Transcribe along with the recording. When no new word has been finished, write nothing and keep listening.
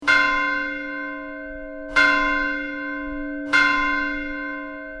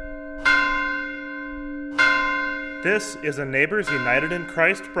This is a Neighbors United in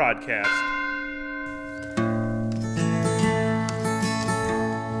Christ broadcast.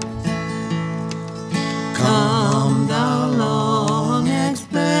 Come thou long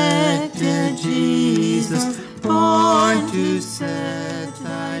expected Jesus, born to set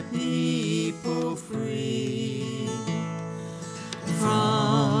thy people free.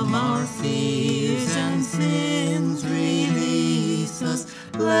 From our fears and sins release us,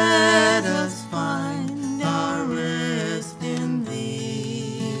 let us find our rest in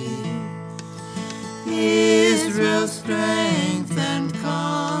thee. Israel's strength and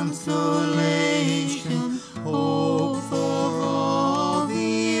consolation, hope for all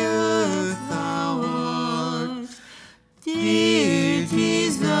the earth thou art, dear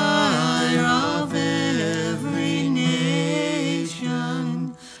desire of every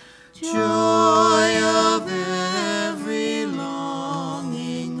nation, joy of every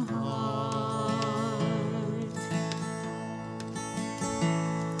longing heart.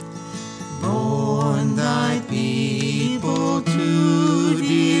 Born thy people to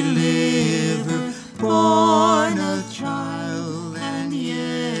deliver, born a child and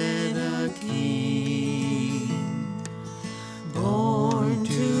yet a king, born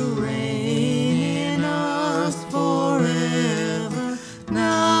to reign in us forever,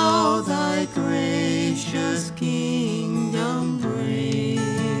 now thy gracious kingdom bring.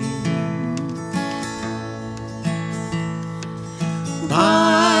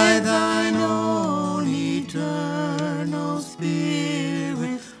 By thine own eternal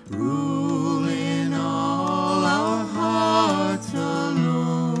Spirit, rule in all our hearts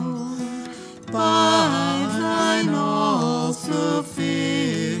alone. By thine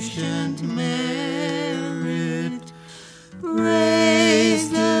all-sufficient merit,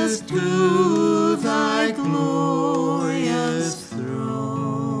 raise us to thy glorious throne.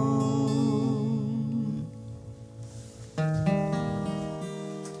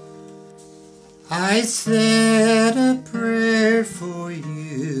 I said a prayer for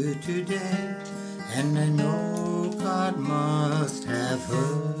you today, and I know God must have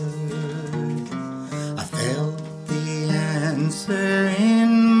heard. I felt the answer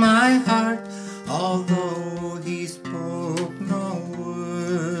in my heart, although he spoke no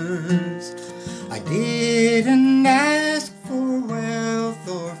words. I didn't ask for wealth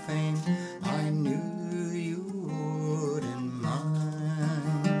or fame, I knew you wouldn't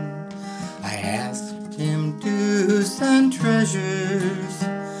mind. I asked him to send treasures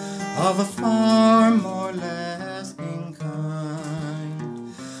of a far more lasting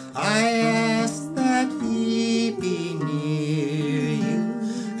kind. I asked that he be near you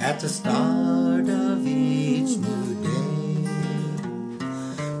at the start of each new day,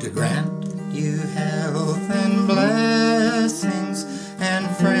 to grant you health and blessings and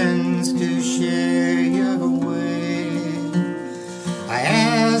friends to share your way. I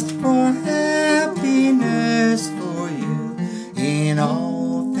asked for happiness for you in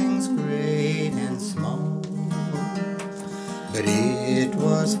all things great and small, but it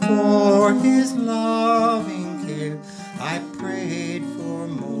was for his loving care I prayed for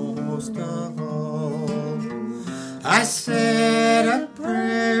most of all. I said a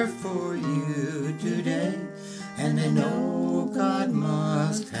prayer for you today, and I know God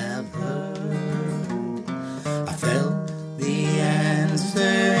must have heard. I felt the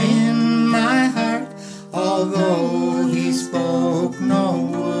answer in my heart, although he spoke no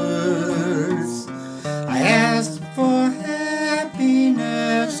words. I asked for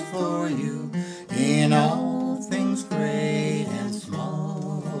happiness for you in all things great and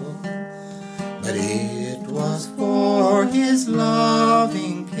small, but it was for his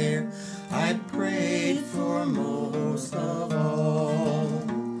loving care I prayed for most of all.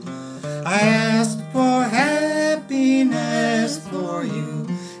 I asked for happiness for you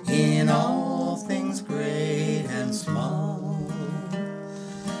in all things great and small,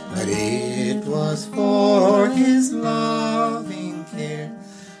 but it was for his loving care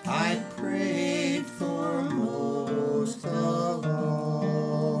I prayed for most of all.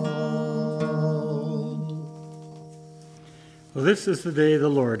 Well, this is the day the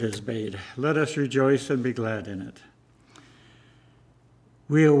Lord has made. Let us rejoice and be glad in it.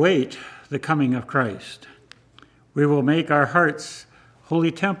 We await the coming of Christ. We will make our hearts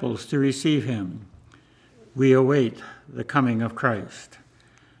holy temples to receive him. We await the coming of Christ.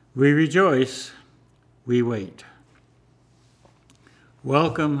 We rejoice, we wait.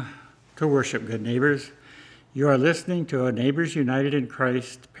 Welcome to worship, good neighbors. You are listening to a Neighbors United in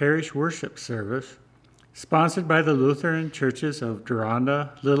Christ parish worship service sponsored by the Lutheran churches of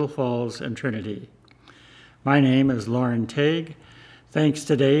Deronda, Little Falls, and Trinity. My name is Loren Teig, Thanks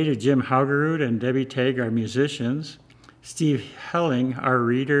today to Jim Haugerud and Debbie Teig, our musicians, Steve Helling, our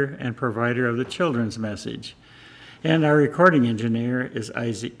reader and provider of the children's message, and our recording engineer is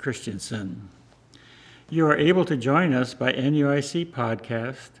Isaac Christensen. You are able to join us by NUIC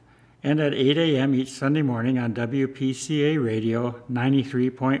podcast and at 8 a.m. each Sunday morning on WPCA Radio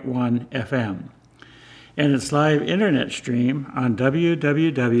 93.1 FM, and its live internet stream on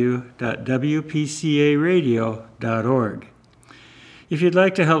www.wpcaradio.org. If you'd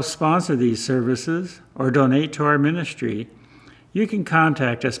like to help sponsor these services or donate to our ministry, you can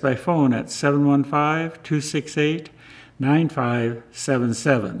contact us by phone at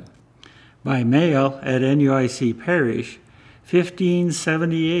 715-268-9577, by mail at NUIC Parish,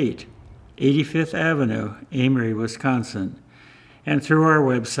 1578 85th Avenue, Amory, Wisconsin, and through our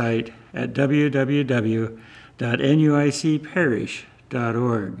website at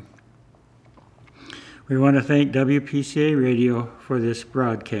www.nuicparish.org. We want to thank WPCA Radio for this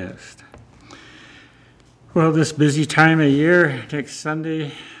broadcast. Well, this busy time of year, next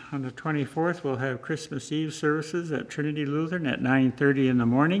Sunday on the 24th, we'll have Christmas Eve services at Trinity Lutheran at 9:30 in the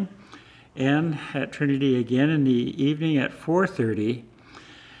morning, and at Trinity again in the evening at 4:30.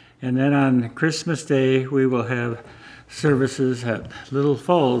 And then on Christmas Day, we will have services at Little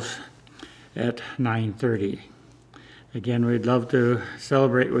Falls at 9:30. Again, we'd love to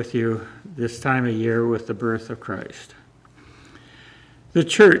celebrate with you this time of year with the birth of Christ. The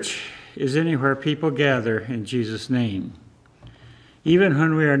church is anywhere people gather in Jesus' name. Even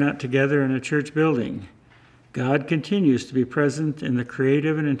when we are not together in a church building, God continues to be present in the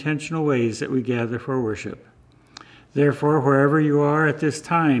creative and intentional ways that we gather for worship. Therefore, wherever you are at this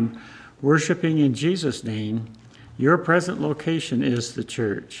time, worshiping in Jesus' name, your present location is the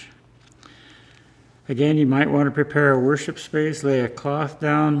church. Again, you might want to prepare a worship space, lay a cloth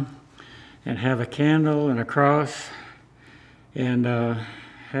down, and have a candle and a cross, and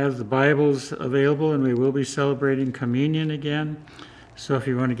have the Bibles available, and we will be celebrating communion again. So if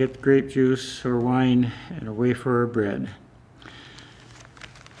you want to get grape juice or wine and a wafer or bread.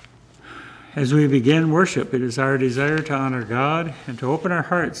 As we begin worship, it is our desire to honor God and to open our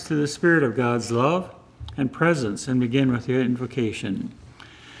hearts to the Spirit of God's love and presence, and begin with the invocation.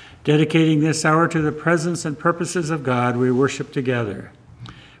 Dedicating this hour to the presence and purposes of God, we worship together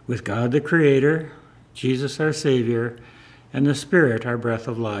with God the Creator, Jesus our Savior, and the Spirit our breath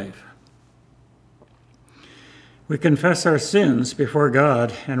of life. We confess our sins before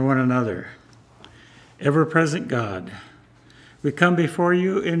God and one another. Ever-present God, we come before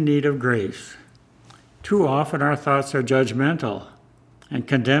you in need of grace. Too often our thoughts are judgmental and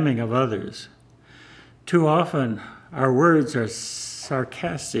condemning of others. Too often our words are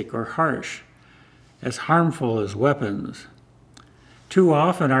sarcastic or harsh, as harmful as weapons. Too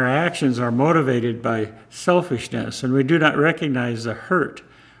often our actions are motivated by selfishness, and we do not recognize the hurt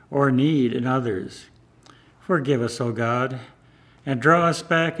or need in others. Forgive us, O God, and draw us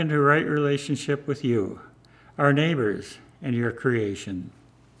back into right relationship with you, our neighbors, and your creation.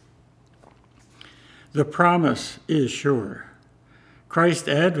 The promise is sure. Christ's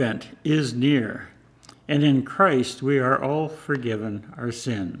advent is near, and in Christ we are all forgiven our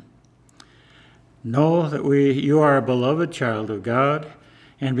sin. Know that you are a beloved child of God,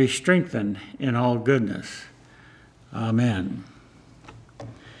 and be strengthened in all goodness. Amen.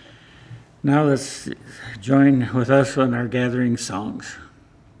 Now let's join with us on our gathering songs.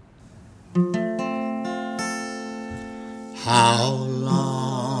 How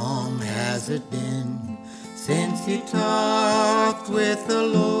long has it been since you talked with the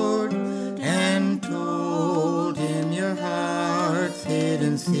Lord and told him your heart's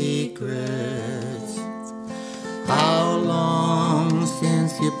hidden secrets? How long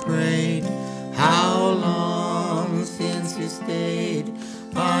since you prayed? How long since you stayed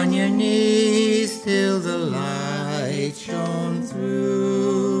on your knees till the light shone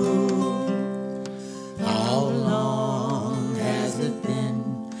through? How long has it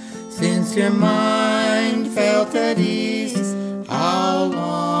been since your mind felt at ease? How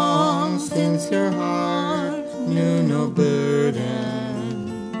long since your heart knew no burden?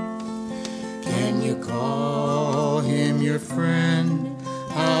 Can you call him your friend?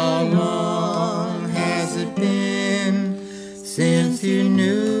 How long has it been since you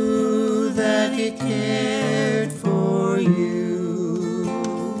knew that he cared for you?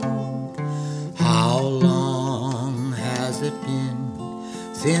 How long has it been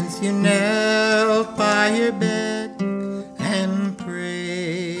since you knelt by your bed and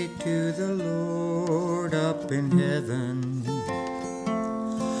prayed to the Lord up in heaven?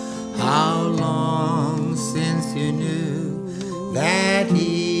 How long since you knew that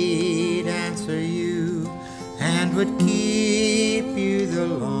he'd answer you and would keep you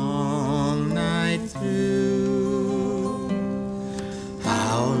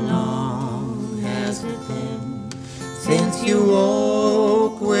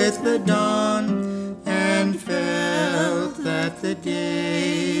the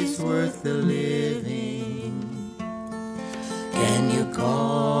days worth the living? Can you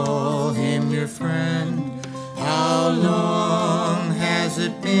call him your friend? How long has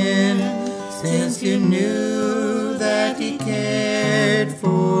it been since you knew that he cared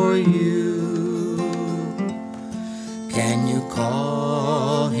for you? Can you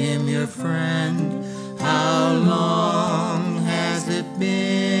call him your friend? How long has it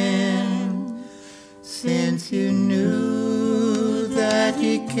been since you knew that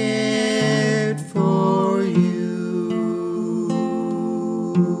he cared for you?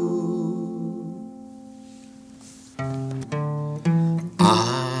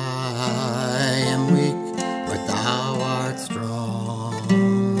 I am weak, but thou art strong.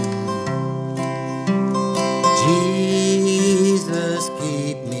 Jesus,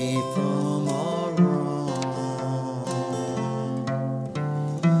 keep me from all wrong.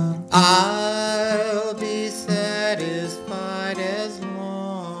 I'll be satisfied as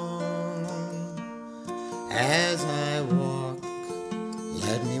long as I walk.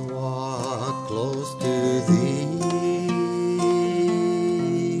 Let me walk close to thee.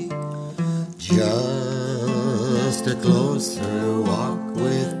 Just a closer walk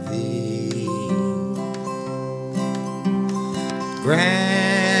with thee.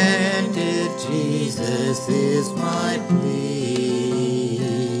 Granted, Jesus is my plea.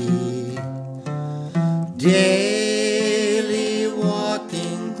 Daily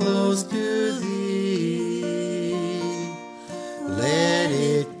walking close to thee. Let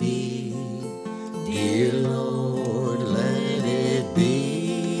it be, dear Lord, let it be.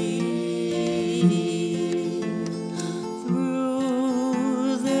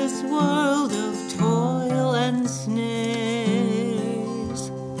 Through this world of toil and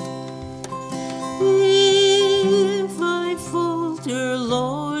snares, if I falter,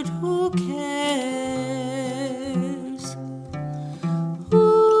 Lord, who cares?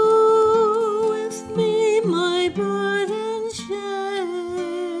 Who with me my burden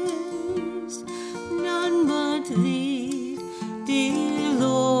shares? None but thee, dear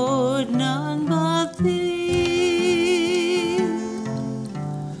Lord, none but thee.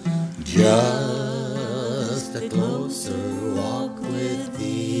 Just a closer walk with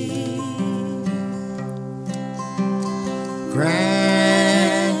thee.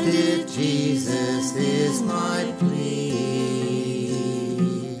 Granted, Jesus is my plea.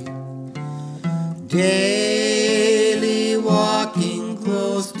 Daily walking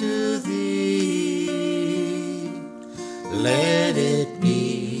close to thee. Let it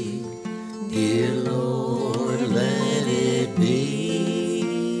be, dear Lord, let it be.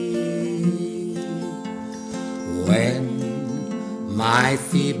 When my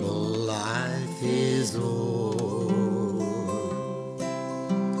feeble life is o'er,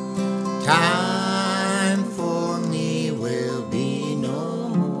 time for me will be no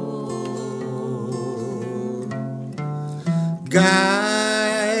more.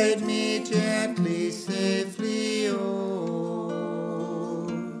 Guide me gently, safely, o'er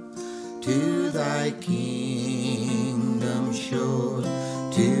to thy kingdom shore,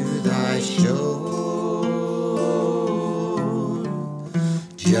 to thy shore.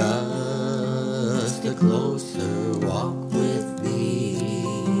 Just a closer walk with thee.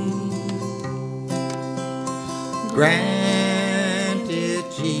 Granted,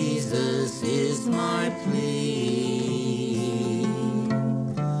 Jesus is my plea.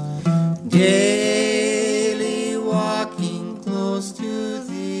 Daily walking close to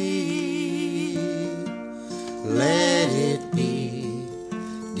thee. Let it be,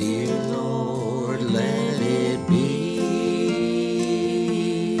 dear Lord, let it be.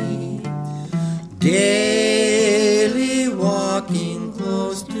 Daily walking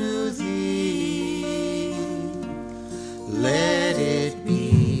close to thee. Let it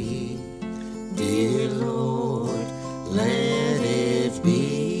be, dear Lord, let it be.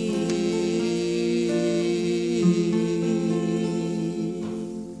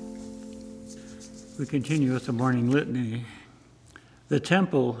 We continue with the morning litany. The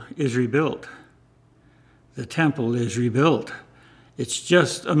temple is rebuilt. The temple is rebuilt. It's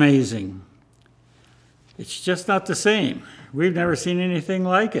just amazing. It's just not the same. We've never seen anything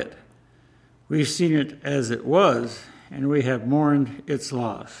like it. We've seen it as it was, and we have mourned its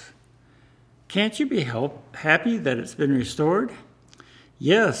loss. Can't you be happy that it's been restored?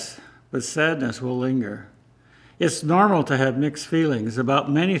 Yes, but sadness will linger. It's normal to have mixed feelings about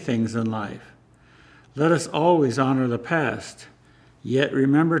many things in life. Let us always honor the past, yet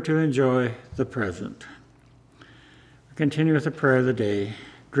remember to enjoy the present. We continue with the prayer of the day.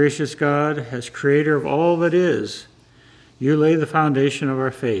 Gracious God, as creator of all that is, you lay the foundation of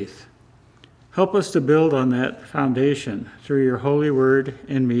our faith. Help us to build on that foundation through your holy word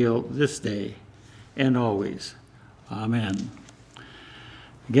and meal this day and always. Amen.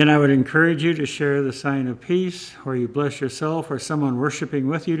 Again, I would encourage you to share the sign of peace where you bless yourself or someone worshiping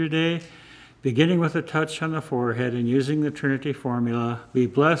with you today, beginning with a touch on the forehead and using the Trinity formula, be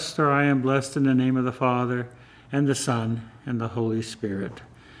blessed or I am blessed in the name of the Father and the Son and the Holy Spirit.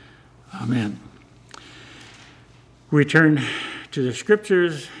 Amen. We turn to the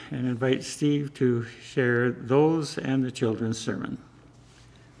scriptures and invite Steve to share those and the children's sermon.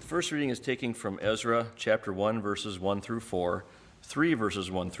 The first reading is taken from Ezra chapter 1, verses 1 through 4, 3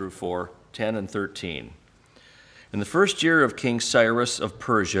 verses 1 through 4, 10 and 13. In the first year of King Cyrus of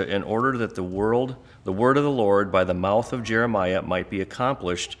Persia, in order that the word of the Lord by the mouth of Jeremiah might be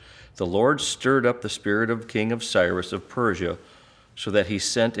accomplished, the Lord stirred up the spirit of King of Cyrus of Persia, so that he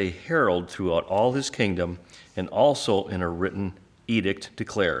sent a herald throughout all his kingdom, and also in a written edict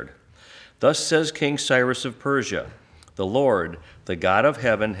declared, "Thus says King Cyrus of Persia, the Lord, the God of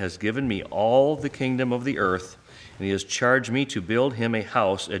heaven, has given me all the kingdom of the earth, and he has charged me to build him a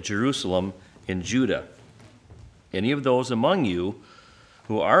house at Jerusalem in Judah. Any of those among you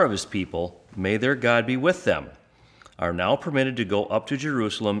who are of his people, may their God be with them, are now permitted to go up to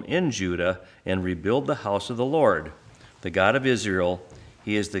Jerusalem in Judah and rebuild the house of the Lord, the God of Israel.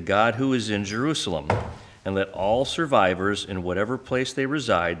 He is the God who is in Jerusalem. And let all survivors in whatever place they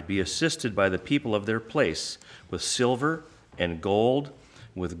reside be assisted by the people of their place with silver and gold,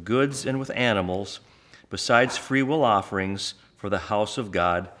 with goods and with animals, besides freewill offerings for the house of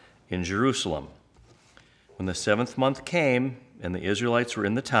God in Jerusalem." When the 7th month came and the Israelites were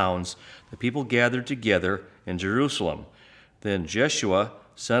in the towns, the people gathered together in Jerusalem. Then Jeshua,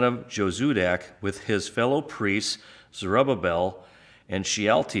 son of Jozadak, with his fellow priests Zerubbabel and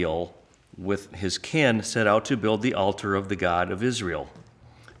Shealtiel, with his kin, set out to build the altar of the God of Israel.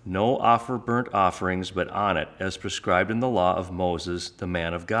 No offer burnt offerings, but on it, as prescribed in the law of Moses, the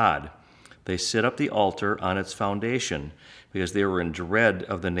man of God. They set up the altar on its foundation, because they were in dread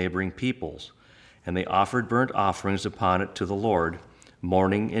of the neighboring peoples. And they offered burnt offerings upon it to the Lord,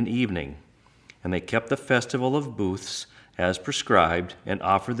 morning and evening. And they kept the festival of booths, as prescribed, and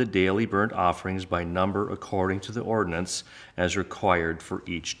offered the daily burnt offerings by number according to the ordinance, as required for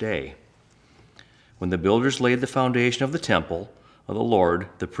each day. When the builders laid the foundation of the temple of the Lord,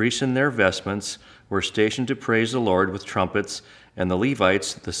 the priests in their vestments were stationed to praise the Lord with trumpets, and the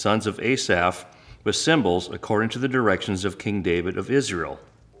Levites, the sons of Asaph, with cymbals, according to the directions of King David of Israel.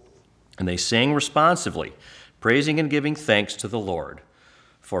 And they sang responsively, praising and giving thanks to the Lord.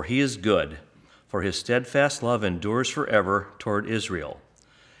 For he is good, for his steadfast love endures forever toward Israel.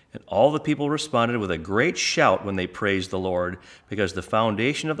 And all the people responded with a great shout when they praised the Lord, because the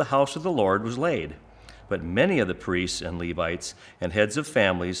foundation of the house of the Lord was laid. But many of the priests and Levites and heads of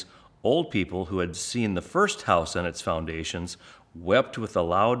families, old people who had seen the first house on its foundations, wept with a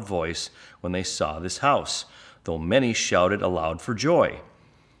loud voice when they saw this house, though many shouted aloud for joy,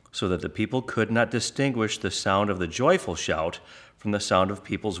 so that the people could not distinguish the sound of the joyful shout from the sound of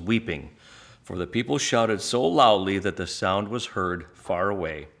people's weeping. For the people shouted so loudly that the sound was heard far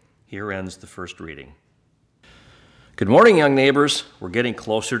away. Here ends the first reading. Good morning, young neighbors. We're getting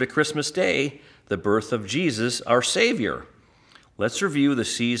closer to Christmas Day, the birth of Jesus, our Savior. Let's review the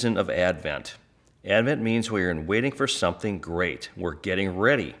season of Advent. Advent means we're waiting for something great. We're getting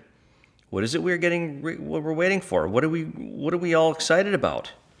ready. What is it we're waiting for? What are we all excited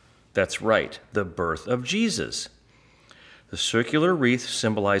about? That's right, the birth of Jesus. The circular wreath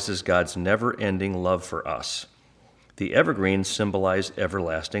symbolizes God's never-ending love for us. The evergreens symbolize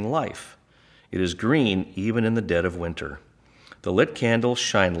everlasting life. It is green even in the dead of winter. The lit candles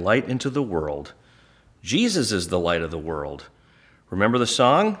shine light into the world. Jesus is the light of the world. Remember the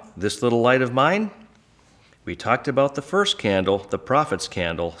song, "This Little Light of Mine"? We talked about the first candle, the prophet's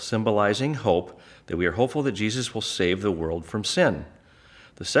candle, symbolizing hope, that we are hopeful that Jesus will save the world from sin.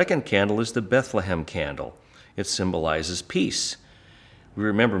 The second candle is the Bethlehem candle. It symbolizes peace. We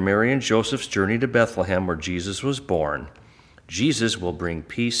remember Mary and Joseph's journey to Bethlehem, where Jesus was born. Jesus will bring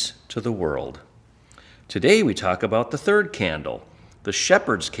peace to the world. Today we talk about the third candle, the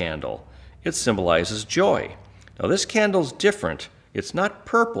shepherd's candle. It symbolizes joy. Now this candle's different. It's not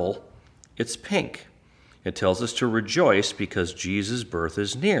purple, it's pink. It tells us to rejoice because Jesus' birth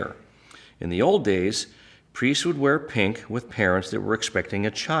is near. In the old days, priests would wear pink with parents that were expecting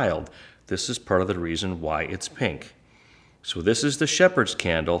a child. This is part of the reason why it's pink. So this is the shepherd's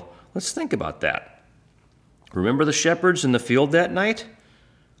candle. Let's think about that. Remember the shepherds in the field that night?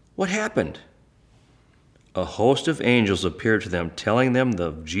 What happened? A host of angels appeared to them, telling them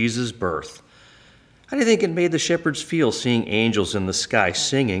of Jesus' birth. How do you think it made the shepherds feel seeing angels in the sky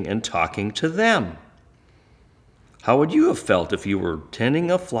singing and talking to them? How would you have felt if you were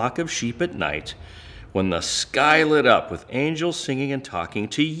tending a flock of sheep at night when the sky lit up with angels singing and talking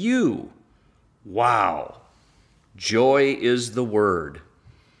to you? Wow! Joy is the word.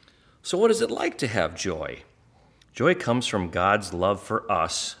 So what is it like to have joy? Joy comes from God's love for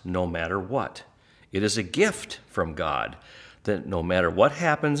us no matter what. It is a gift from God that no matter what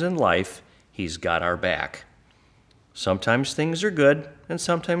happens in life, He's got our back. Sometimes things are good and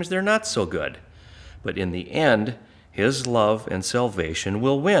sometimes they're not so good. But in the end, His love and salvation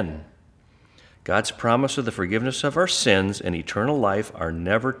will win. God's promise of the forgiveness of our sins and eternal life are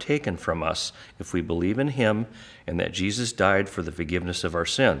never taken from us if we believe in Him and that Jesus died for the forgiveness of our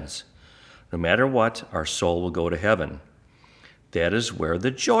sins. No matter what, our soul will go to heaven. That is where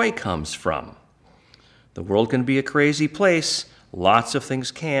the joy comes from. The world can be a crazy place. Lots of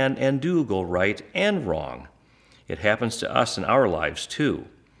things can and do go right and wrong. It happens to us in our lives too.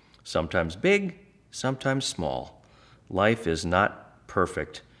 Sometimes big, sometimes small. Life is not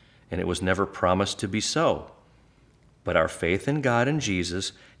perfect, and it was never promised to be so. But our faith in God and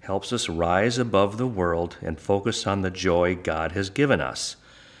Jesus helps us rise above the world and focus on the joy God has given us.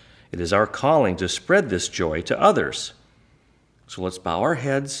 It is our calling to spread this joy to others. So let's bow our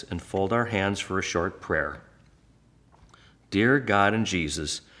heads and fold our hands for a short prayer. Dear God and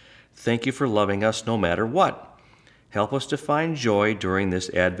Jesus, thank you for loving us no matter what. Help us to find joy during this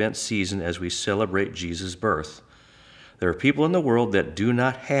Advent season as we celebrate Jesus' birth. There are people in the world that do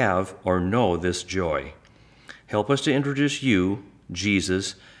not have or know this joy. Help us to introduce you,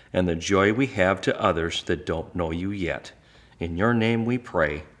 Jesus, and the joy we have to others that don't know you yet. In your name we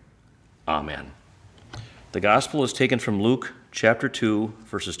pray. Amen. The gospel is taken from Luke chapter 2,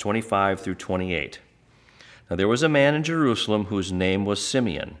 verses 25 through 28. Now there was a man in Jerusalem whose name was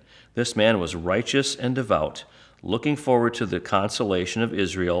Simeon. This man was righteous and devout, looking forward to the consolation of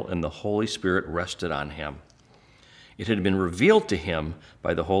Israel, and the Holy Spirit rested on him. It had been revealed to him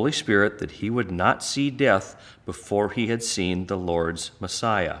by the Holy Spirit that he would not see death before he had seen the Lord's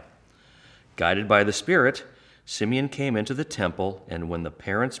Messiah. Guided by the Spirit, Simeon came into the temple, and when the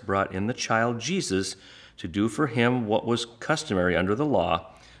parents brought in the child Jesus to do for him what was customary under the law,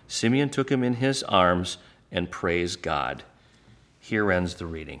 Simeon took him in his arms and praised God. Here ends the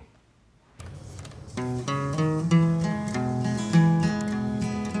reading.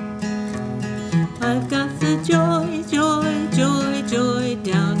 I've got the joy, joy, joy, joy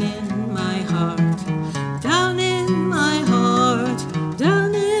down in my heart. Down in my heart,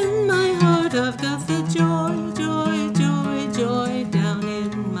 down in my heart. I've got the joy, joy, joy, joy down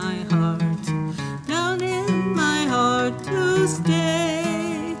in my heart. Down in my heart to stay.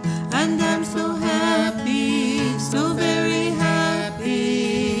 And I'm so happy, so very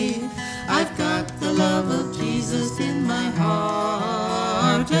happy. I've got the love of Jesus in my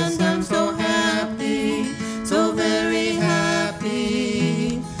heart. And I'm so happy, so very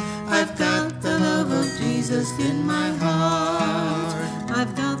happy. I've got the love of Jesus in my heart.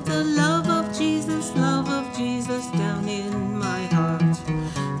 I've got the love of Jesus down in my heart.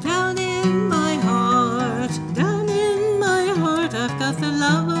 Down in my heart, down in my heart. I've got the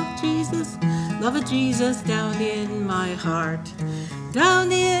love of Jesus down in my heart.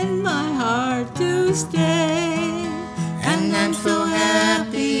 Down in my heart to stay. And I'm so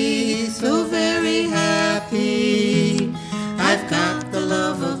happy, so very happy. I've got the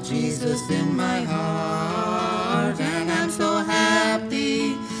love of Jesus in my heart. And I'm so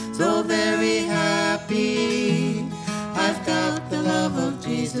happy, so very happy. I've got the love of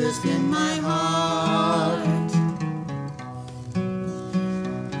Jesus in my heart.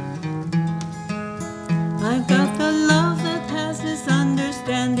 I've got the love that passes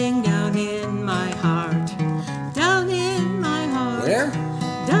understanding down in my heart. Down in my heart. Where?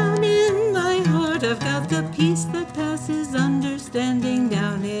 Down in my heart. I've got the peace that passes understanding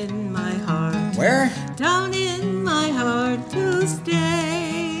down in my heart. Where? Down in my heart to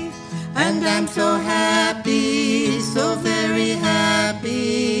stay. And I'm so happy, so very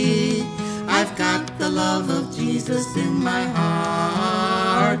happy. I've got the love of Jesus in my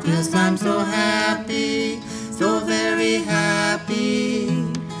heart. Yes, I'm so happy, so very happy.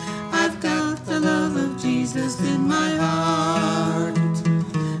 I've got the love of Jesus in my heart.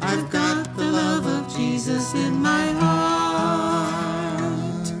 I've got the love of Jesus in my heart.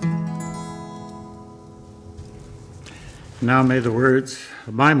 Now may the words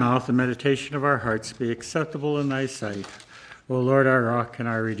of my mouth and meditation of our hearts be acceptable in thy sight, O Lord, our rock and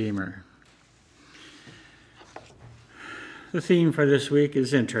our redeemer. The theme for this week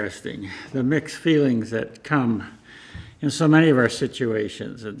is interesting, the mixed feelings that come in so many of our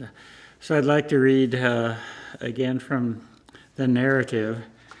situations. And So I'd like to read again from the narrative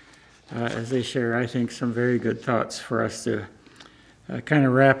as they share, I think, some very good thoughts for us to kind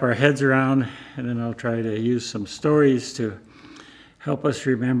of wrap our heads around, and then I'll try to use some stories to help us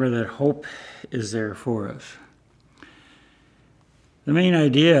remember that hope is there for us. The main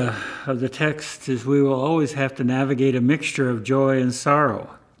idea of the text is we will always have to navigate a mixture of joy and sorrow.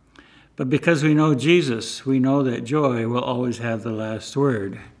 But because we know Jesus, we know that joy will always have the last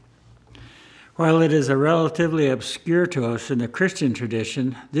word. While it is a relatively obscure to us in the Christian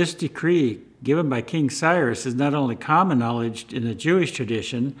tradition, this decree given by King Cyrus is not only common knowledge in the Jewish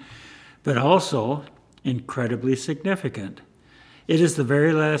tradition, but also incredibly significant. It is the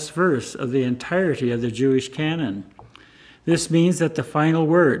very last verse of the entirety of the Jewish canon. This means that the final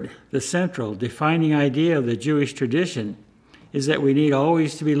word, the central, defining idea of the Jewish tradition, is that we need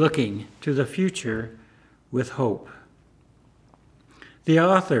always to be looking to the future with hope. The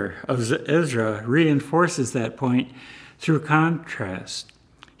author of Ezra reinforces that point through contrast.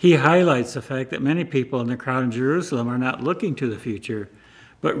 He highlights the fact that many people in the crowd in Jerusalem are not looking to the future,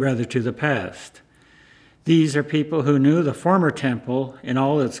 but rather to the past. These are people who knew the former temple in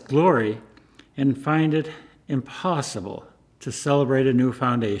all its glory and find it impossible to celebrate a new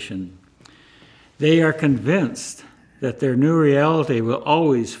foundation. They are convinced that their new reality will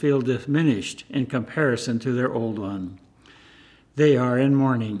always feel diminished in comparison to their old one. They are in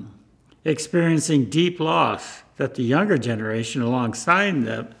mourning, experiencing deep loss that the younger generation alongside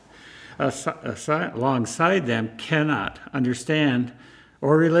them cannot understand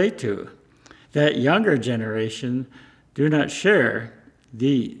or relate to. That younger generation do not share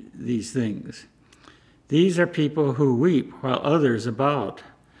these things. These are people who weep while others about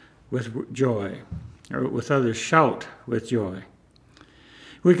with joy, or with others shout with joy.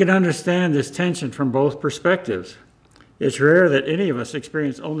 We can understand this tension from both perspectives. It's rare that any of us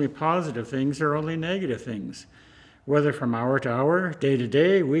experience only positive things or only negative things, whether from hour to hour, day to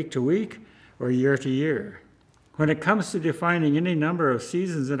day, week to week, or year to year. When it comes to defining any number of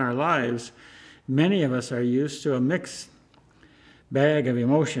seasons in our lives, many of us are used to a mixed bag of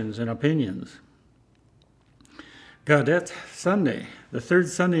emotions and opinions. Gaudete Sunday, the third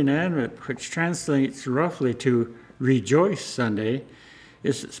Sunday in Advent, which translates roughly to Rejoice Sunday,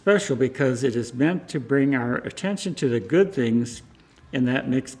 is special because it is meant to bring our attention to the good things in that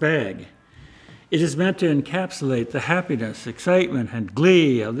mixed bag. It is meant to encapsulate the happiness, excitement, and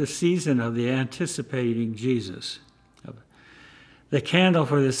glee of this season of the anticipating Jesus. The candle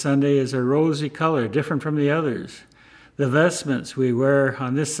for this Sunday is a rosy color, different from the others. The vestments we wear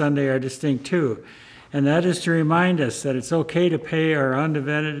on this Sunday are distinct too, and that is to remind us that it's okay to pay our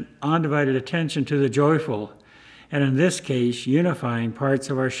undivided attention to the joyful, and in this case, unifying parts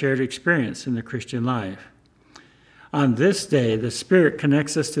of our shared experience in the Christian life. On this day, the Spirit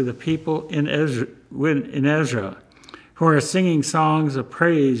connects us to the people in Ezra, who are singing songs of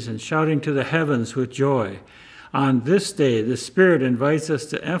praise and shouting to the heavens with joy. On this day, the Spirit invites us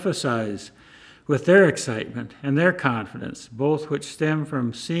to emphasize with their excitement and their confidence, both which stem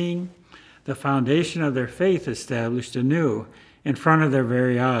from seeing the foundation of their faith established anew in front of their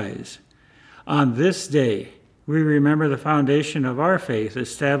very eyes. On this day, we remember the foundation of our faith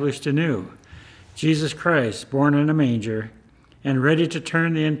established anew, Jesus Christ, born in a manger and ready to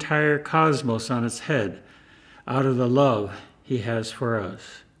turn the entire cosmos on its head out of the love he has for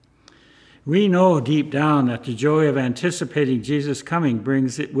us. We know deep down that the joy of anticipating Jesus' coming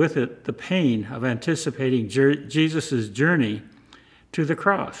brings with it the pain of anticipating Jesus' journey to the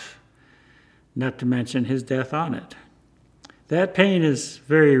cross, not to mention his death on it. That pain is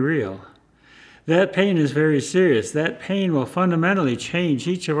very real. That pain is very serious. That pain will fundamentally change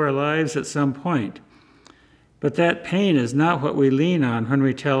each of our lives at some point. But that pain is not what we lean on when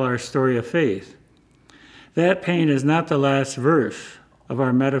we tell our story of faith. That pain is not the last verse of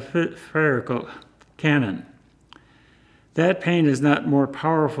our metaphorical canon. That pain is not more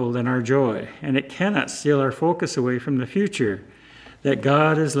powerful than our joy, and it cannot steal our focus away from the future that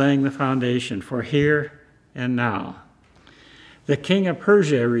God is laying the foundation for here and now. The king of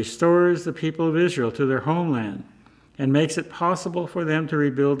Persia restores the people of Israel to their homeland and makes it possible for them to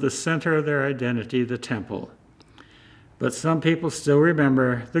rebuild the center of their identity, the temple. But some people still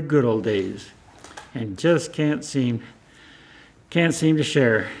remember the good old days and just can't seem to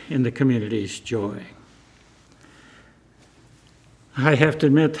share in the community's joy. I have to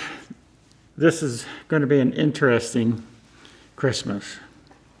admit, this is going to be an interesting Christmas.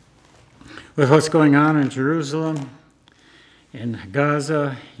 With what's going on in Jerusalem, in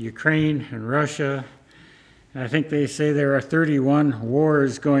Gaza, Ukraine, and Russia, and I think they say there are 31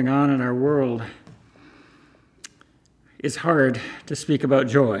 wars going on in our world, it's hard to speak about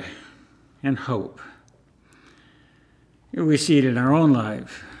joy. and hope. We see it in our own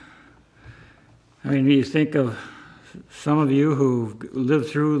lives. I mean, you think of some of you who've lived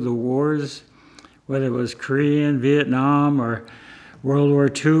through the wars, whether it was Korean, Vietnam, or World War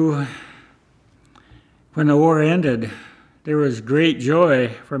II. When the war ended, there was great joy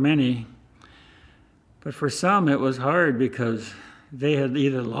for many. But for some, it was hard because they had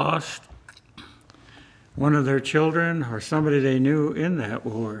either lost one of their children or somebody they knew in that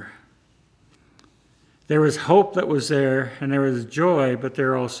war. There was hope that was there, and there was joy, but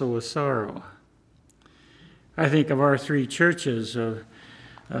there also was sorrow. I think of our three churches of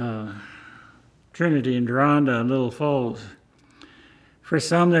Trinity and Deronda and Little Falls. For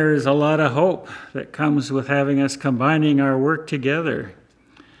some, there is a lot of hope that comes with having us combining our work together.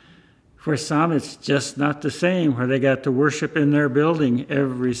 For some, it's just not the same, where they got to worship in their building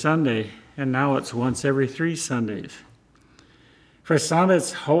every Sunday, and now it's once every 3 Sundays. For some,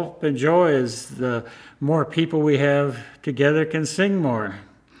 it's hope and joy as the more people we have together can sing more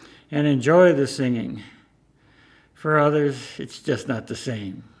and enjoy the singing. For others, it's just not the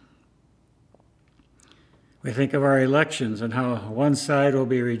same. We think of our elections and how one side will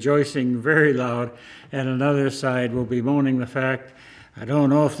be rejoicing very loud and another side will be moaning the fact, I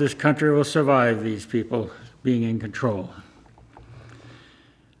don't know if this country will survive these people being in control.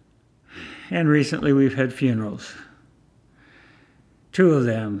 And recently we've had funerals. 2 of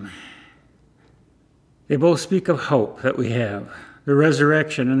them. They both speak of hope that we have, the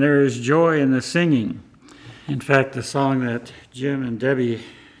resurrection, and there is joy in the singing. In fact, the song that Jim and Debbie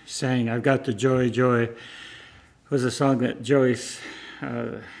sang, I've Got the Joy, Joy, was a song that Joyce,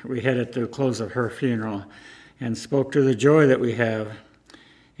 we had at the close of her funeral, and spoke to the joy that we have.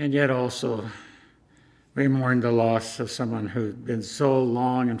 And yet also, we mourned the loss of someone who'd been so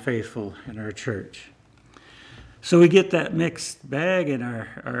long and faithful in our church. So we get that mixed bag in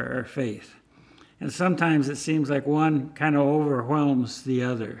our faith. And sometimes it seems like one kind of overwhelms the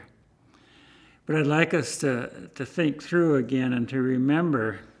other. But I'd like us to think through again and to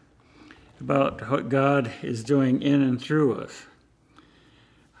remember about what God is doing in and through us.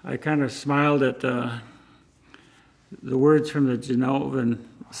 I kind of smiled at the words from the Genovan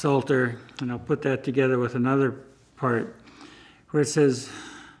Psalter, and I'll put that together with another part, where it says,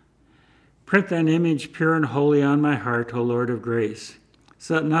 print thine image pure and holy on my heart, O Lord of grace,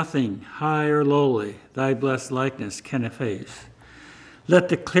 so that nothing, high or lowly, thy blessed likeness can efface. Let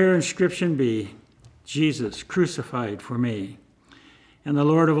the clear inscription be, Jesus crucified for me, and the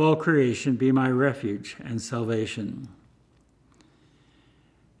Lord of all creation be my refuge and salvation.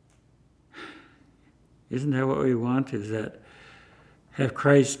 Isn't that what we want? Is that have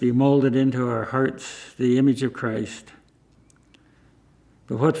Christ be molded into our hearts, the image of Christ.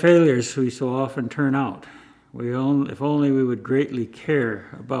 But what failures we so often turn out. If only we would greatly care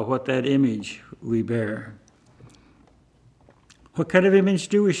about what that image we bear. What kind of image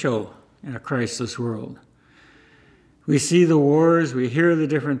do we show in a Christless world? We see the wars, we hear the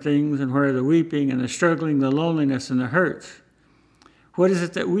different things, and where the weeping and the struggling, the loneliness and the hurts. What is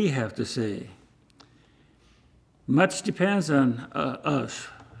it that we have to say? Much depends on us,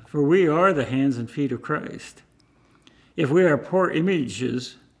 for we are the hands and feet of Christ. If we are poor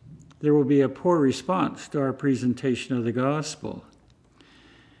images, there will be a poor response to our presentation of the gospel.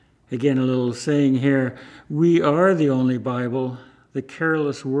 Again, a little saying here, we are the only Bible the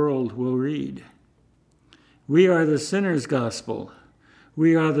careless world will read. We are the sinner's gospel.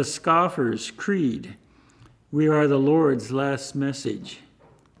 We are the scoffer's creed. We are the Lord's last message,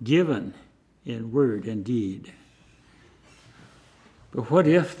 given in word and deed. But what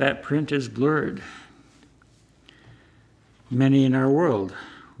if that print is blurred? Many in our world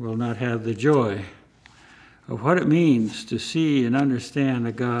will not have the joy of what it means to see and understand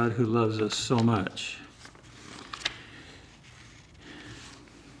a God who loves us so much.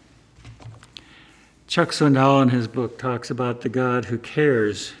 Chuck Swindoll in his book talks about the God who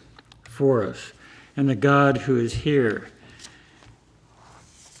cares for us and the God who is here.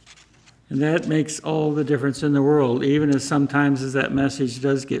 And that makes all the difference in the world, even as sometimes as that message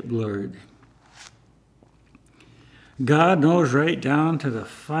does get blurred. God knows right down to the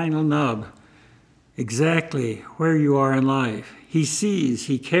final nub exactly where you are in life. He sees,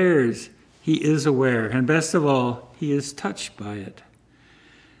 he cares, he is aware, and best of all, he is touched by it.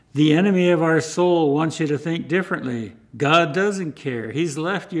 The enemy of our soul wants you to think differently. God doesn't care. He's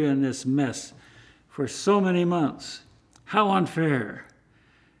left you in this mess for so many months. How unfair.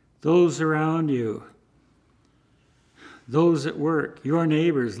 Those around you, those at work, your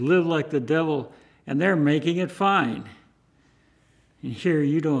neighbors live like the devil, and they're making it fine. And here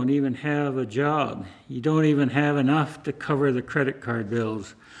you don't even have a job. You don't even have enough to cover the credit card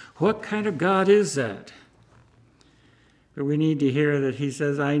bills. What kind of God is that? But we need to hear that he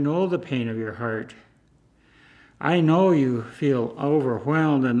says, I know the pain of your heart. I know you feel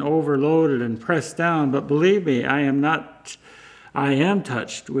overwhelmed and overloaded and pressed down, but believe me, I am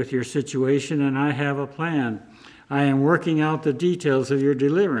touched with your situation, and I have a plan. I am working out the details of your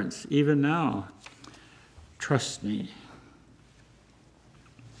deliverance, even now. Trust me.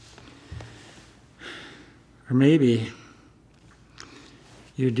 Or maybe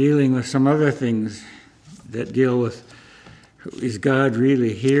you're dealing with some other things that deal with, is God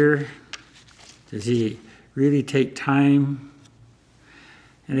really here? Does he really take time?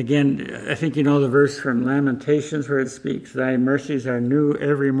 And again, I think you know the verse from Lamentations where it speaks, thy mercies are new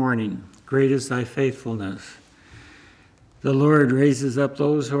every morning. Great is thy faithfulness. The Lord raises up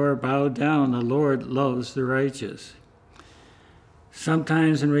those who are bowed down. The Lord loves the righteous.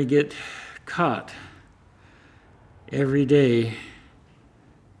 Sometimes when we get caught every day,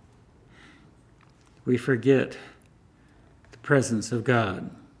 we forget the presence of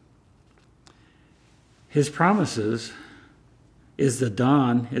God. His promises is the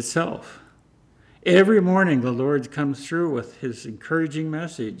dawn itself. Every morning the Lord comes through with his encouraging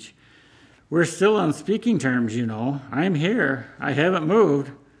message. We're still on speaking terms, you know. I'm here. I haven't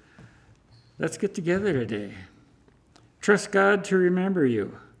moved. Let's get together today. Trust God to remember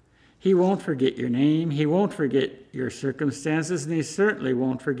you. He won't forget your name. He won't forget your circumstances, and he certainly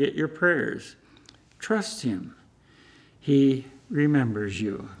won't forget your prayers. Trust him. He remembers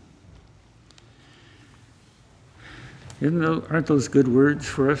you. Aren't those good words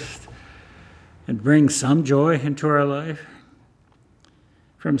for us and bring some joy into our life?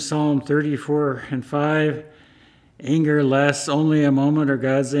 From Psalm 34:5, anger lasts only a moment, or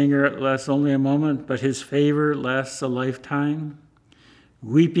God's anger lasts only a moment, but his favor lasts a lifetime.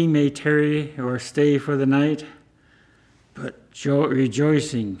 Weeping may tarry or stay for the night, but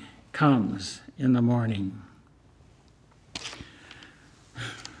rejoicing comes in the morning.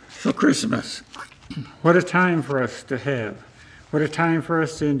 So Christmas, what a time for us to have. What a time for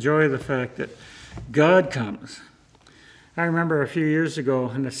us to enjoy the fact that God comes. I remember a few years ago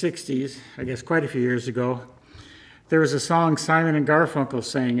in the 60s, I guess quite a few years ago, there was a song Simon and Garfunkel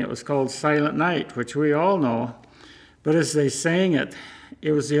sang. It was called Silent Night, which we all know. But as they sang it,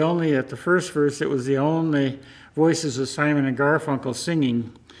 it was at the first verse, it was the only voices of Simon and Garfunkel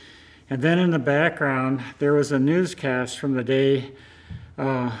singing. And then in the background, there was a newscast from the day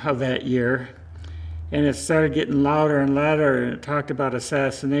of that year. And it started getting louder and louder, and it talked about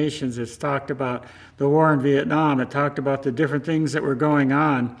assassinations. It talked about the war in Vietnam. It talked about the different things that were going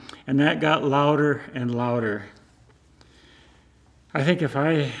on, and that got louder and louder. I think if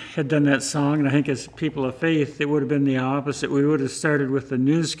I had done that song, and I think as people of faith, it would have been the opposite. We would have started with the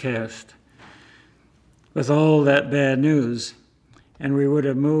newscast, with all that bad news, and we would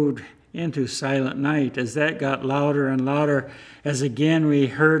have moved into Silent Night as that got louder and louder, as again we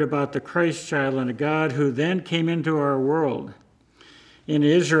heard about the Christ child and a God who then came into our world. In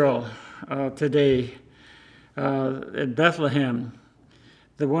Israel today, at Bethlehem,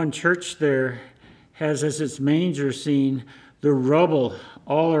 the one church there has as its manger scene the rubble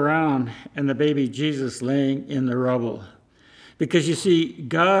all around and the baby Jesus laying in the rubble. Because you see,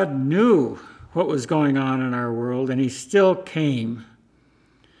 God knew what was going on in our world, and he still came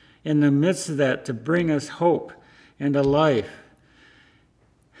in the midst of that to bring us hope and a life.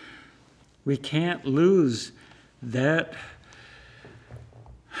 We can't lose that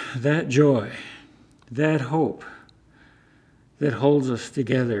joy, that hope that holds us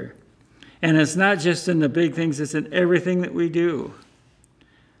together. And it's not just in the big things, it's in everything that we do.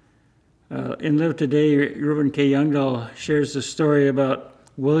 In Live Today, Reuben K. Youngdahl shares the story about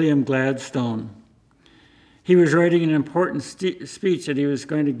William Gladstone. He was writing an important speech that he was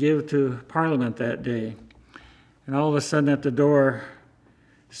going to give to Parliament that day. And all of a sudden at the door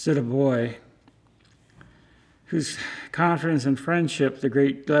stood a boy whose confidence and friendship the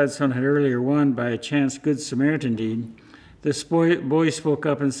great Gladstone had earlier won by a chance Good Samaritan deed. This boy spoke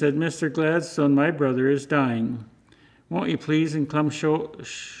up and said, "Mr. Gladstone, my brother is dying. Won't you please and come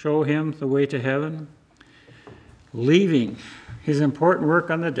show him the way to heaven?" Leaving his important work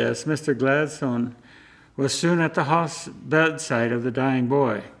on the desk, Mr. Gladstone was soon at the bedside of the dying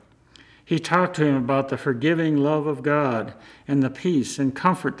boy. He talked to him about the forgiving love of God and the peace and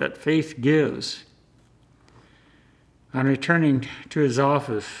comfort that faith gives. On returning to his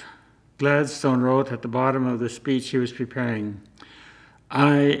office, Gladstone wrote at the bottom of the speech he was preparing,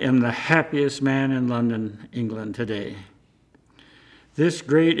 "I am the happiest man in London, England today." This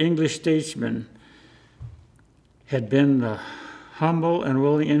great English statesman had been the humble and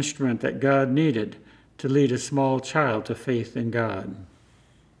willing instrument that God needed to lead a small child to faith in God.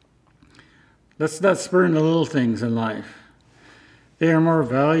 Let's not spurn the little things in life. They are more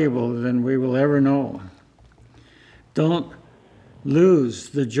valuable than we will ever know. Don't lose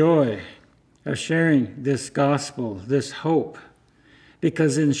the joy of sharing this gospel, this hope,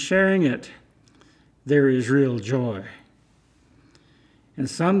 because in sharing it, there is real joy. And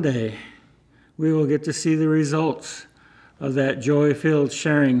someday, we will get to see the results of that joy-filled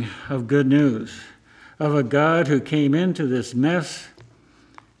sharing of good news, of a God who came into this mess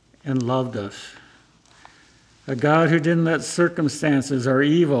and loved us. A God who didn't let circumstances or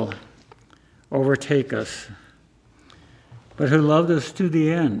evil overtake us, but who loved us to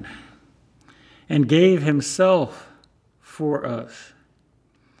the end and gave himself for us.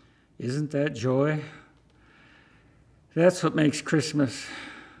 Isn't that joy? That's what makes Christmas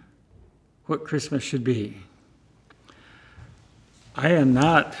what Christmas should be. I am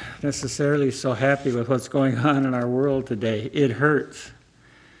not necessarily so happy with what's going on in our world today. It hurts.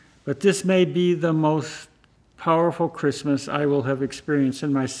 But this may be the most powerful Christmas I will have experienced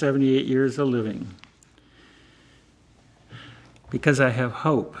in my 78 years of living, because I have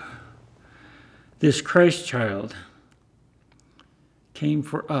hope. This Christ child came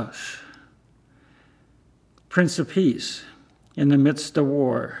for us. Prince of Peace in the midst of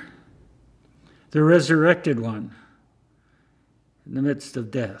war. The resurrected one in the midst of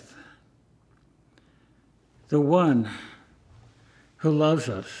death. The one who loves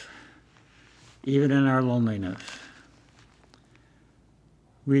us even in our loneliness.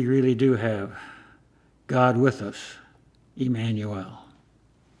 We really do have God with us, Emmanuel.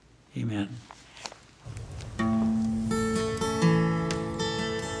 Amen.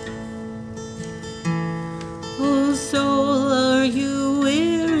 O soul, are you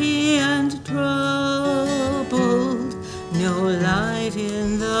weary and troubled? No light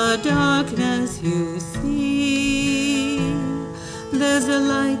in the darkness you see. There's a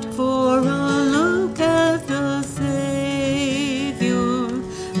light for a look at the Savior,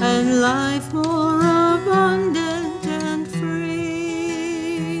 and life more abundant and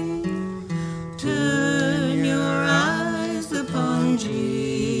free. Turn your eyes upon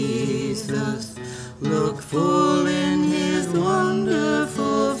Jesus, look full in his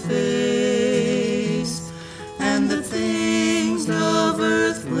wonderful face, and the things of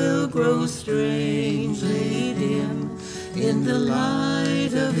earth will grow strangely dim in the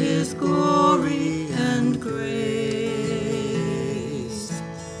light of his glory and grace.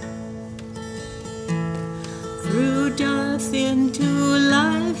 Through death into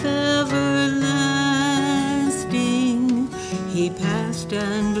life everlasting, he passed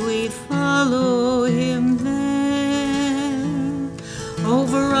and we'd follow him there.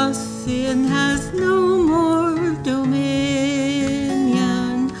 Over us sin has no more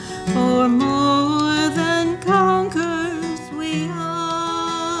dominion, for more than conquerors we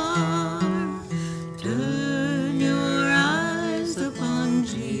are. Turn your eyes upon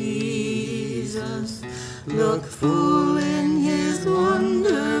Jesus, look full in his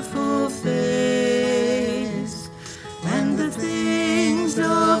wonderful face, and the things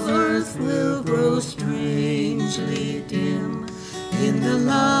of earth will grow strangely dim in the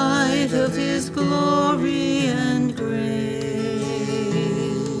light of his glory and grace.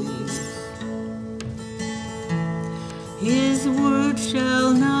 His word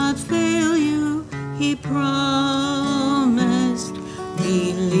shall not fail you, he promised.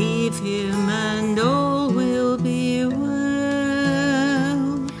 Believe him and all will be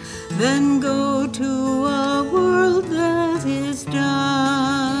well. Then go to a world that is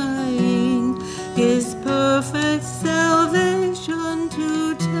dying, his perfect salvation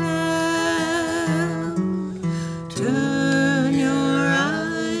to tell. Turn your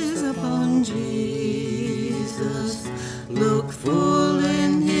eyes upon Jesus, look full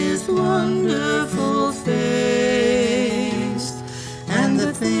in his wonderful face, and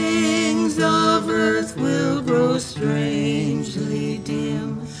the things of earth will grow strangely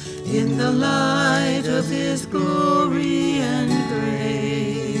dim in the light of his glory and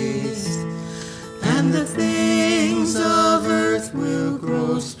grace. And the things of earth will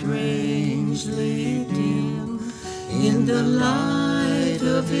grow strangely dim in the light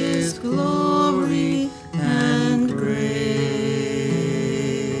of his glory and grace.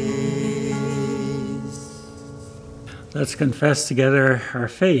 Let's confess together our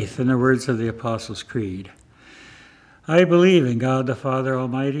faith in the words of the Apostles' Creed. I believe in God the Father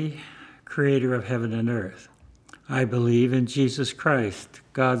Almighty, creator of heaven and earth. I believe in Jesus Christ,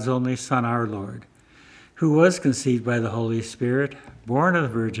 God's only Son, our Lord, who was conceived by the Holy Spirit, born of the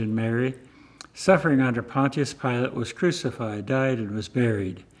Virgin Mary, suffering under Pontius Pilate, was crucified, died, and was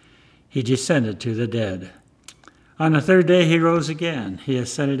buried. He descended to the dead. On the third day he rose again. He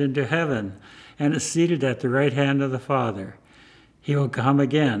ascended into heaven and is seated at the right hand of the Father. He will come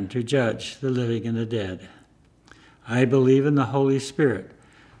again to judge the living and the dead. I believe in the Holy Spirit,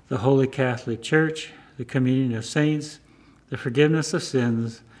 the Holy Catholic Church, the communion of saints, the forgiveness of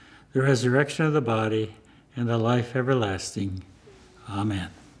sins, the resurrection of the body, and the life everlasting. Amen.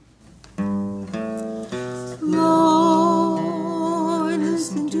 Lord,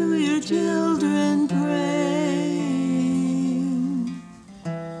 listen to your children praying.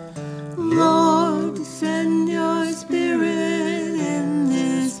 Lord, send your Spirit in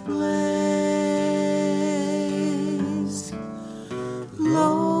this place.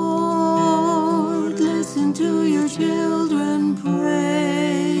 Lord, listen to your children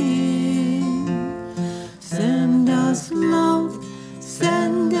praying. Send us love,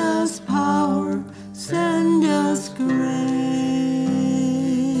 send us power, send us grace.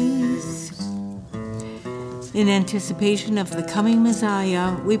 In anticipation of the coming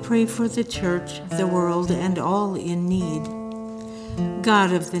Messiah, we pray for the church, the world, and all in need.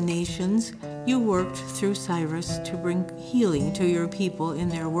 God of the nations, you worked through Cyrus to bring healing to your people in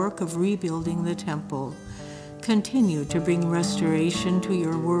their work of rebuilding the temple. Continue to bring restoration to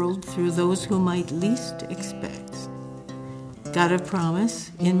your world through those who might least expect. God of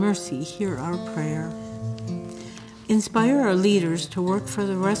promise, in mercy, hear our prayer. Inspire our leaders to work for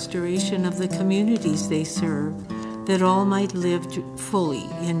the restoration of the communities they serve, that all might live fully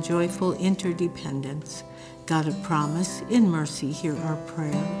in joyful interdependence. God of promise, in mercy, hear our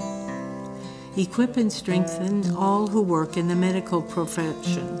prayer. Equip and strengthen all who work in the medical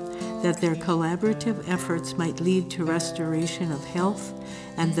profession, that their collaborative efforts might lead to restoration of health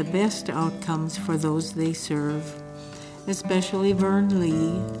and the best outcomes for those they serve, especially Vern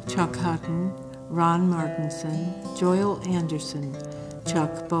Lee, Chuck Hutton, Ron Martinson, Joel Anderson,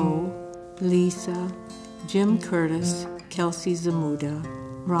 Chuck Bowe, Lisa, Jim Curtis, Kelsey Zamuda,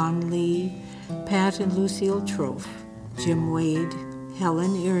 Ron Lee, Pat and Lucille Trofe, Jim Wade,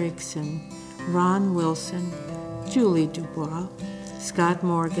 Helen Erickson, Ron Wilson, Julie Dubois, Scott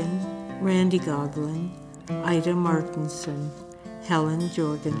Morgan, Randy Goglin, Ida Martinson, Helen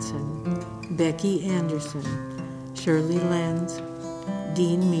Jorgensen, Becky Anderson, Shirley Lenz,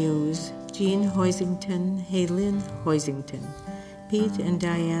 Dean Muse, Jean Hoisington, Haylin Hoisington, Pete and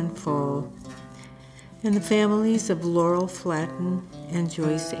Diane Fall, and the families of Laurel Flatten and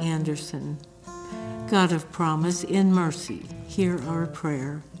Joyce Anderson. God of promise, in mercy, hear our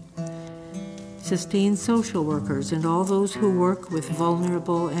prayer. Sustain social workers and all those who work with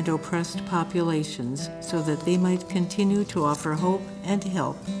vulnerable and oppressed populations so that they might continue to offer hope and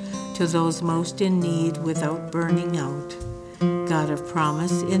help to those most in need without burning out. God of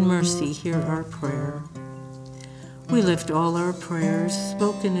promise, in mercy, hear our prayer. We lift all our prayers,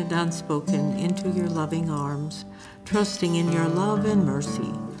 spoken and unspoken, into your loving arms, trusting in your love and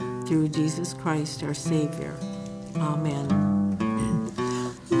mercy, through Jesus Christ, our Savior. Amen.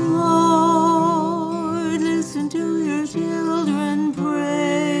 Lord, listen to your children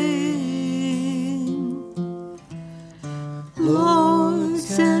praying. Lord,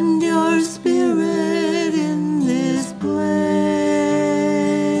 send your Spirit in this place.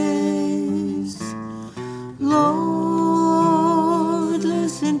 Lord,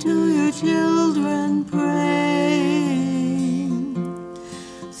 listen to your children praying.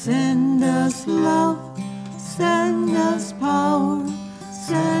 Send us love, send us power,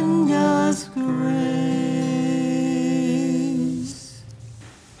 send us grace.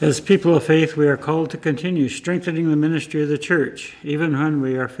 As people of faith, we are called to continue strengthening the ministry of the church, even when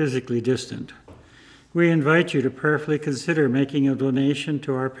we are physically distant. We invite you to prayerfully consider making a donation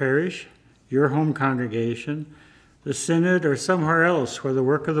to our parish, your home congregation, the synod, or somewhere else where the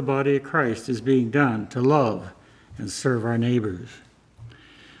work of the body of Christ is being done to love and serve our neighbors.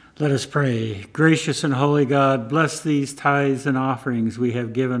 Let us pray. Gracious and holy God, bless these tithes and offerings we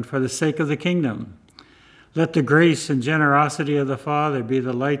have given for the sake of the kingdom. Let the grace and generosity of the Father be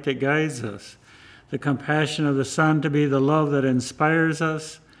the light that guides us, the compassion of the Son to be the love that inspires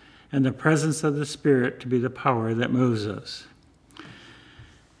us, and the presence of the Spirit to be the power that moves us.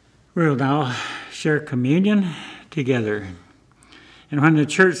 We will now share communion together. And when the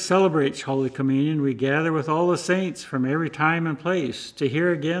church celebrates Holy Communion, we gather with all the saints from every time and place to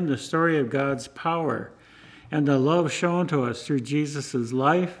hear again the story of God's power and the love shown to us through Jesus'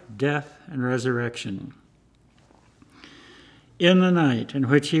 life, death, and resurrection. In the night in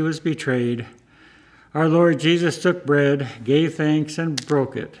which he was betrayed, our Lord Jesus took bread, gave thanks, and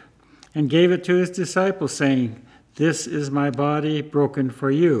broke it, and gave it to his disciples, saying, "This is my body broken for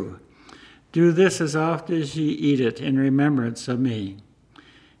you. Do this as often as ye eat it in remembrance of me.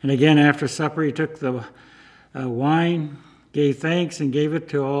 And again after supper he took the wine, gave thanks, and gave it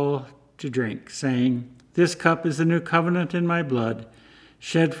to all to drink, saying, This cup is the new covenant in my blood,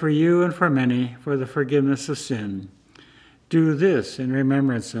 shed for you and for many for the forgiveness of sin. Do this in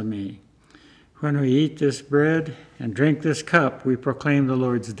remembrance of me. When we eat this bread and drink this cup, we proclaim the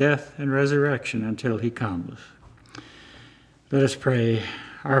Lord's death and resurrection until he comes. Let us pray.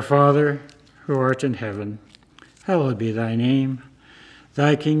 Our Father, who art in heaven, hallowed be thy name.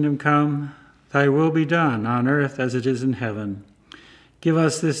 Thy kingdom come, thy will be done on earth as it is in heaven. Give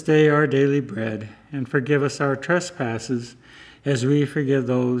us this day our daily bread, and forgive us our trespasses as we forgive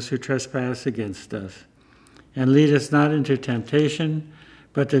those who trespass against us. And lead us not into temptation,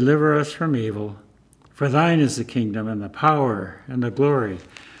 but deliver us from evil. For thine is the kingdom and the power and the glory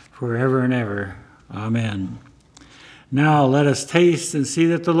forever and ever. Amen. Now let us taste and see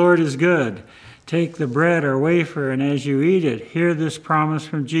that the Lord is good. Take the bread or wafer, and as you eat it, hear this promise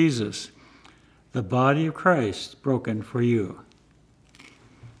from Jesus, the body of Christ broken for you.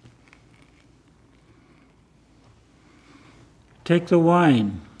 Take the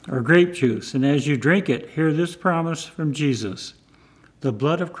wine or grape juice, and as you drink it, hear this promise from Jesus, the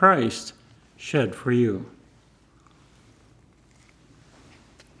blood of Christ shed for you.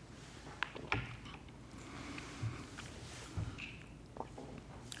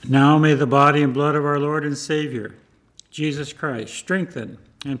 Now may the body and blood of our Lord and Savior, Jesus Christ, strengthen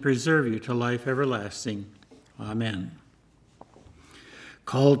and preserve you to life everlasting. Amen.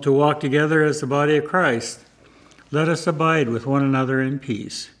 Called to walk together as the body of Christ, let us abide with one another in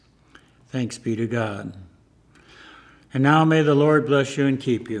peace. Thanks be to God. And now may the Lord bless you and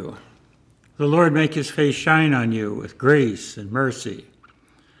keep you. The Lord make his face shine on you with grace and mercy.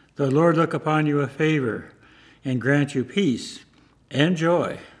 The Lord look upon you with favor and grant you peace and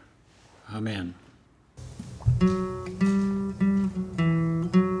joy. Amen.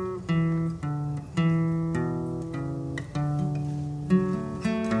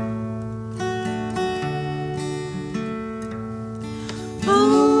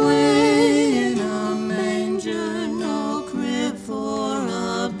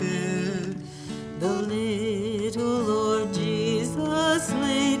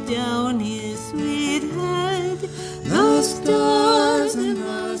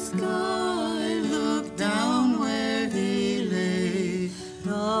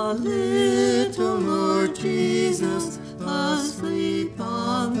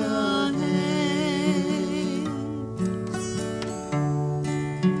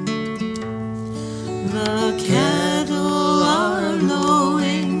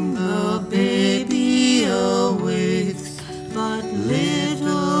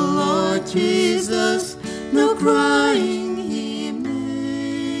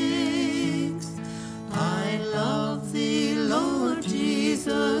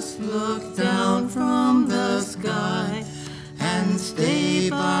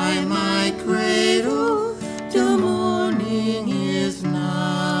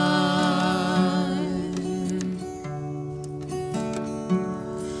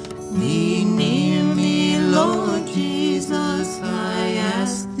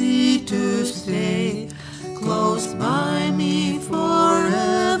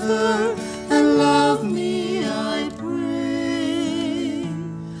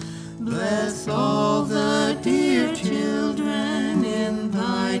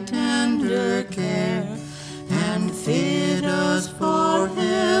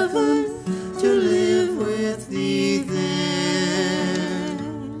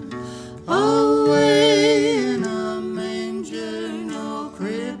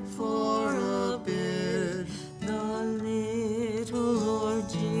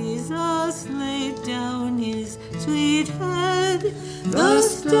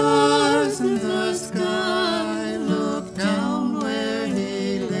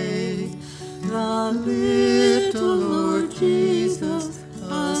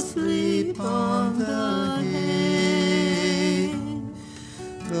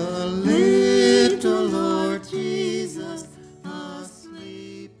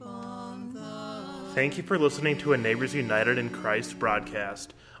 Thank you for listening to a Neighbors United in Christ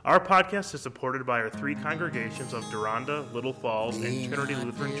broadcast. Our podcast is supported by our three congregations of Deronda, Little Falls, and Trinity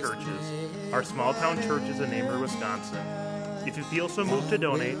Lutheran Churches. Our small town church is in Amory, Wisconsin. If you feel so moved to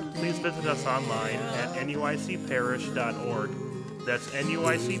donate, please visit us online at nuicparish.org. That's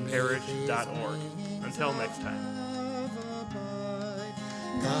nuicparish.org. Until next time.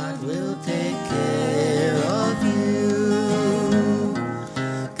 God will take care of you.